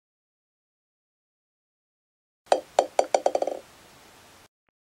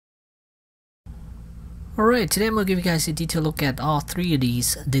Alright, today I'm going to give you guys a detailed look at all three of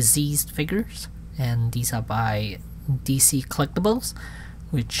these DCeased figures, and these are by DC Collectibles,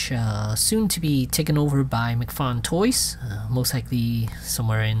 which soon to be taken over by McFarlane Toys, most likely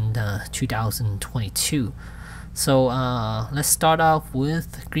somewhere in 2022. So let's start off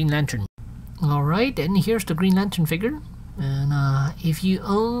with Green Lantern. Alright, and here's the Green Lantern figure, and if you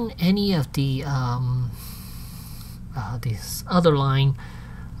own any of the this other line,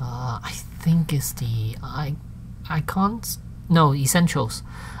 I think it's the icons, no, essentials.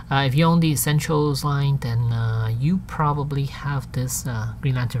 If you own the essentials line, then you probably have this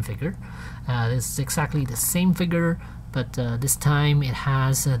Green Lantern figure. This is exactly the same figure, but this time it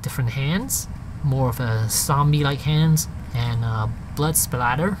has different hands, more of a zombie-like hands, and blood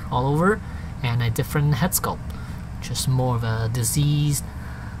splatter all over, and a different head sculpt, just more of a diseased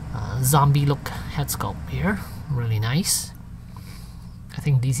zombie look head sculpt here. Really nice. I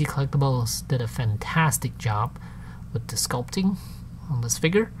think DC Collectibles did a fantastic job with the sculpting on this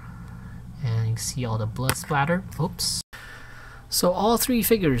figure, and you can see all the blood splatter. Oops. So all three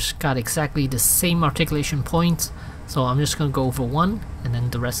figures got exactly the same articulation points, so I'm just gonna go over one, and then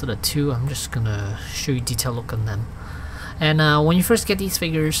the rest of the two I'm just gonna show you a detailed look on them. And when you first get these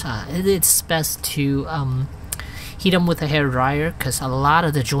figures, it's best to heat them with a hair dryer, because a lot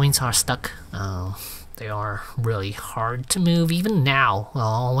of the joints are stuck. They are really hard to move even now.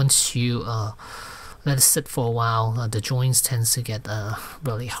 Once you let it sit for a while, the joints tends to get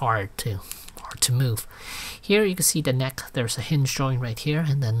really hard to move. Here you can see the neck. There's a hinge joint right here,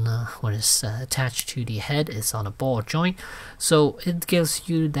 and then when it's attached to the head, it's on a ball joint. So it gives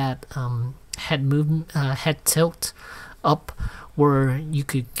you that head movement, head tilt up, where you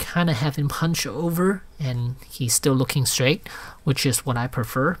could kind of have him hunch over and he's still looking straight, which is what I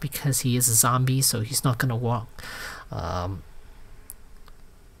prefer, because he is a zombie, so he's not gonna walk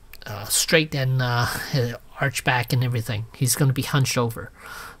straight and arch back and everything. He's gonna be hunched over.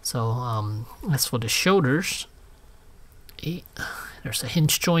 So as for the shoulders, there's a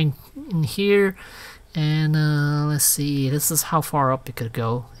hinge joint in here, and let's see, this is how far up it could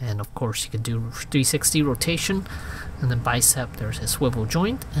go, and of course you could do 360 rotation. And then bicep, there's a swivel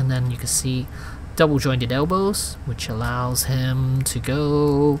joint, and then you can see double jointed elbows, which allows him to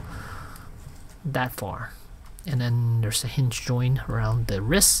go that far. And then there's a hinge joint around the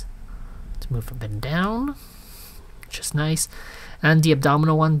wrist to move up and down, which is nice. And the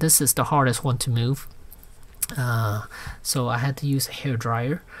abdominal one, this is the hardest one to move, so I had to use a hair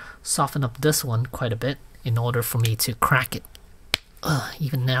dryer, soften up this one quite a bit in order for me to crack it.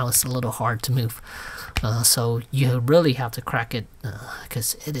 Even now it's a little hard to move, so you really have to crack it,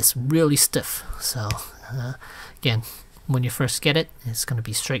 because it is really stiff. So again, when you first get it, it's going to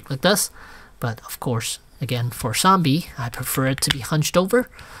be straight like this, but of course, again, for zombie, I prefer it to be hunched over,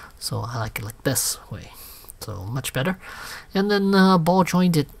 so I like it like this way, so much better. And then ball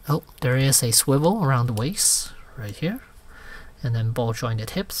jointed, oh, there is a swivel around the waist right here, and then ball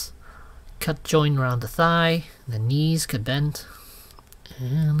jointed hips, cut joint around the thigh, the knees could bend,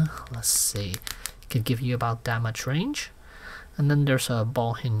 and let's see, could give you about that much range. And then there's a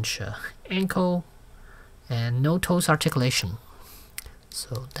ball hinge ankle, and no toes articulation.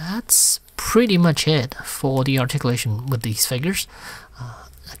 So that's pretty much it for the articulation with these figures.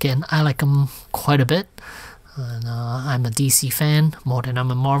 Again, I like them quite a bit, and I'm a DC fan more than I'm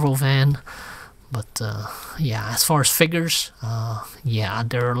a Marvel fan. But yeah, as far as figures, yeah,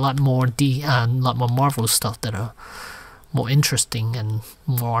 there are a lot more Marvel stuff that are more interesting and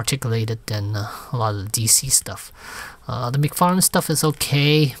more articulated than a lot of the DC stuff. The McFarlane stuff is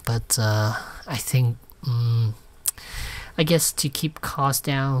okay, but I think, I guess to keep costs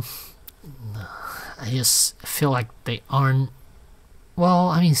down, I just feel like they aren't, well,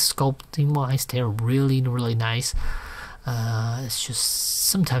 I mean, sculpting wise, they're really nice. It's just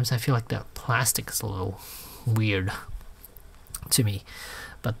sometimes I feel like the plastic is a little weird to me,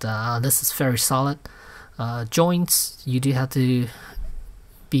 but this is very solid. Joints, you do have to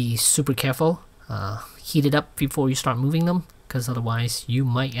be super careful, heat it up before you start moving them, because otherwise you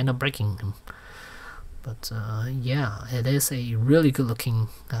might end up breaking them. But yeah, it is a really good looking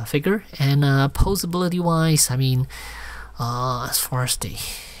figure. And posability wise, I mean, as far as the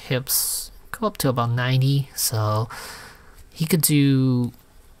hips go up to about 90, so he could do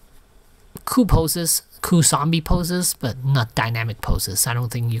cool poses, cool zombie poses, but not dynamic poses. I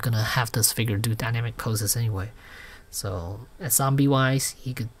don't think you're gonna have this figure do dynamic poses anyway. So as zombie wise,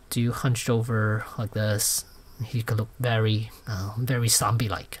 he could do hunched over like this. He could look very zombie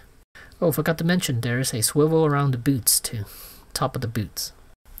like. Oh, forgot to mention, there is a swivel around the boots too, top of the boots.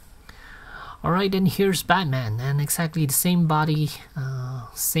 Alright, and here's Batman, and exactly the same body,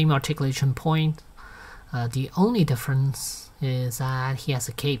 same articulation point, The only difference is that he has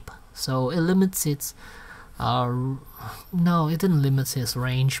a cape, so it limits its no, it didn't limit his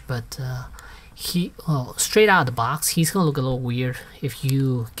range, but straight out of the box, he's gonna look a little weird if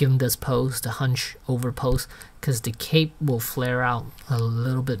you give him this pose, the hunch over pose, because the cape will flare out a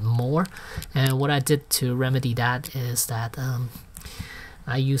little bit more. And what I did to remedy that is that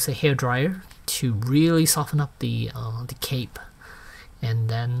I use a hairdryer to really soften up the cape, and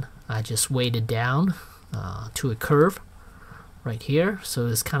then I just weight it down to a curve right here, so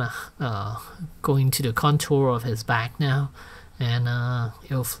it's kind of going to the contour of his back now, and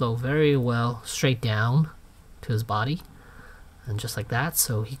it'll flow very well straight down to his body, and just like that,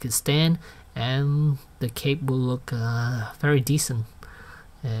 so he could stand, and the cape will look very decent.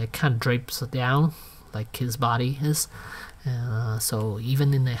 It kind of drapes down like his body is, so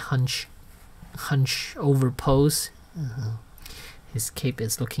even in a hunch over pose, his cape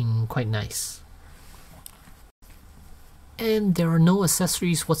is looking quite nice. And there are no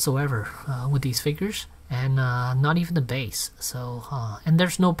accessories whatsoever with these figures, and not even the base. So and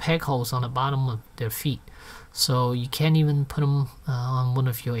there's no peg holes on the bottom of their feet, so you can't even put them on one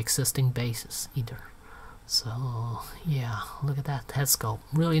of your existing bases either. So yeah, look at that head sculpt,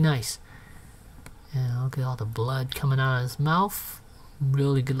 really nice. And look at all the blood coming out of his mouth.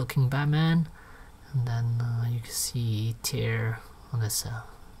 Really good looking Batman. And then you can see tear on his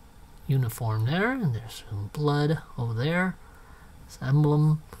uniform there, and there's some blood over there. This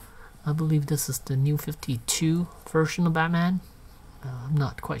emblem, I believe this is the new 52 version of Batman. I'm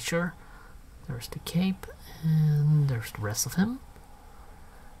not quite sure. There's the cape, and there's the rest of him.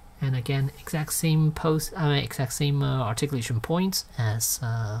 And again, exact same pose, exact same articulation points as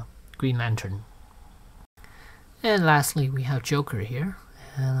Green Lantern. And lastly, we have Joker here,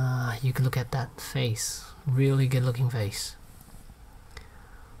 and you can look at that face. Really good looking face.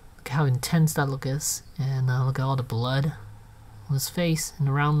 Look how intense that look is, and look at all the blood on his face and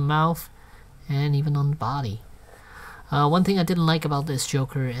around the mouth and even on the body. One thing I didn't like about this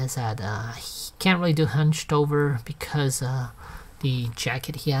Joker is that he can't really do hunched over because the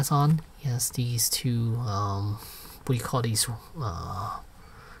jacket he has on, he has these two, what do you call these,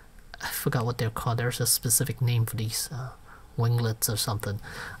 I forgot what they're called. There's a specific name for these, winglets or something.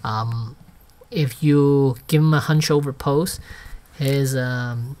 If you give him a hunch over pose, his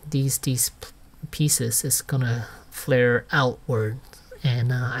these pieces is gonna flare outward,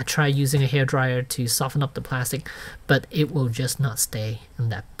 and I tried using a hairdryer to soften up the plastic, but it will just not stay in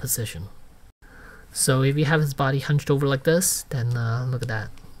that position. So if you have his body hunched over like this, then look at that,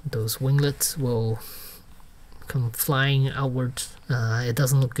 those winglets will come flying outwards. It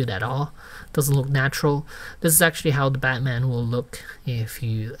doesn't look good at all. It doesn't look natural. This is actually how the Batman will look if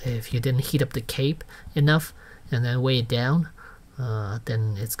you didn't heat up the cape enough and then weigh it down.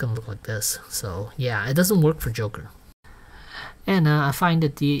 Then it's gonna look like this. So yeah, it doesn't work for Joker. And I find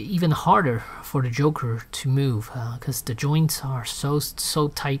it even harder for the Joker to move because the joints are so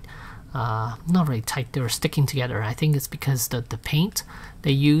tight. Not really tight, they're sticking together. I think it's because the paint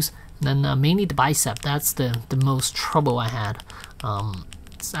they use, and then mainly the bicep. That's the most trouble I had.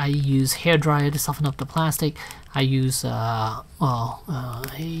 I use hairdryer to soften up the plastic. I use a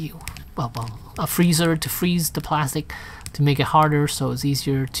freezer to freeze the plastic to make it harder, so it's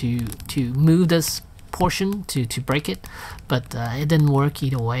easier to move this portion to break it, but it didn't work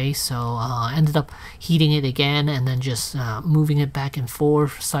either way, so I ended up heating it again and then just moving it back and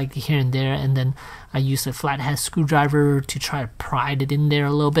forth slightly here and there, and then I used a flathead screwdriver to try to pry it in there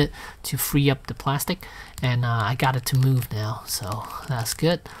a little bit to free up the plastic, and I got it to move now, so that's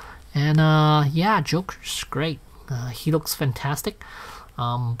good. And yeah, Joker's great. He looks fantastic,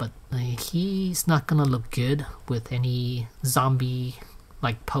 but he's not gonna look good with any zombie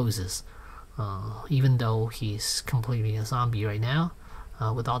like poses. Even though he's completely a zombie right now,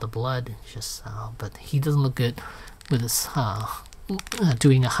 with all the blood, just but he doesn't look good with his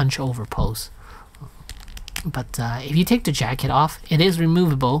doing a hunch over pose. But if you take the jacket off, it is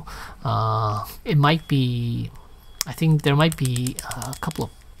removable. It might be, I think there might be a couple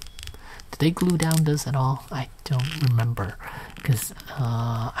of, did they glue down this at all? I don't remember, because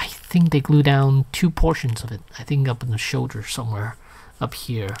I think they glue down two portions of it. I think up in the shoulder somewhere. Up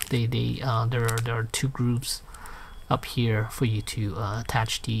here, there are two grooves up here for you to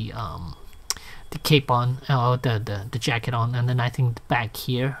attach the cape on, the jacket on, and then I think back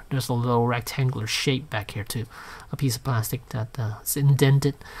here there's a little rectangular shape back here too, a piece of plastic that is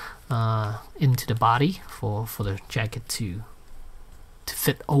indented into the body for the jacket to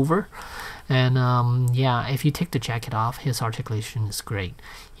fit over. And yeah, if you take the jacket off, his articulation is great.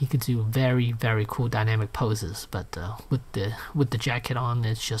 He could do very, very cool dynamic poses, but with the jacket on,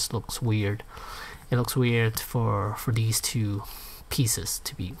 it just looks weird. it looks weird for these two pieces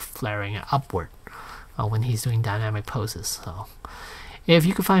to be flaring upward when he's doing dynamic poses. So if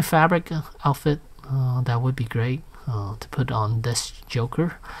you could find fabric outfit, that would be great to put on this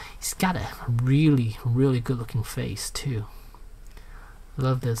Joker. He's got a really good looking face too.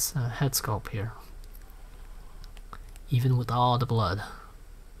 Love this head sculpt here, even with all the blood.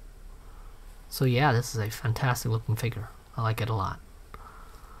 So yeah, this is a fantastic looking figure. I like it a lot.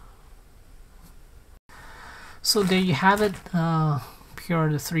 So there you have it. Here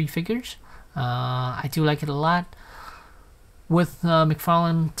are the 3 figures. I do like it a lot. With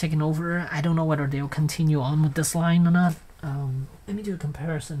McFarlane taking over, I don't know whether they'll continue on with this line or not. Let me do a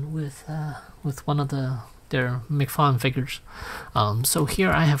comparison with one of their McFarlane figures. So here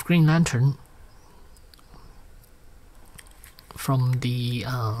I have Green Lantern from the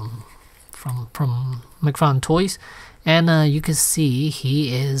from McFarlane Toys, and you can see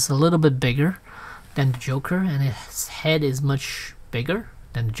he is a little bit bigger than the Joker, and his head is much bigger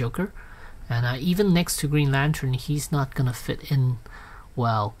than the Joker. And even next to Green Lantern, he's not gonna fit in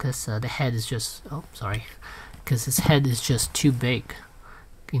well because the head is just because his head is just too big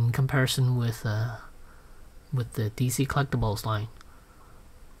in comparison with the DC Collectibles line.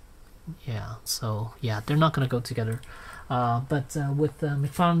 Yeah, so yeah, they're not gonna go together. But with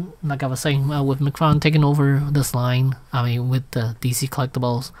McFarlane, like I was saying, with McFarlane taking over this line, I mean with the DC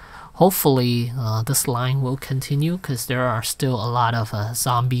Collectibles, hopefully this line will continue, because there are still a lot of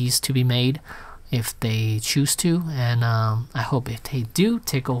zombies to be made if they choose to, and I hope if they do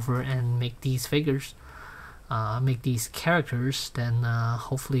take over and make these figures, make these characters, then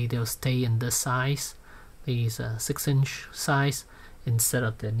hopefully they'll stay in this size, these 6-inch size, instead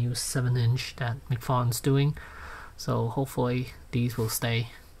of the new 7-inch that McFarlane's doing. So hopefully these will stay,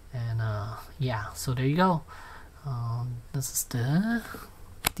 and yeah, so there you go. This is the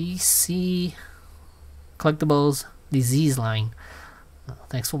DC Collectibles DCeased line.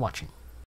 Thanks for watching.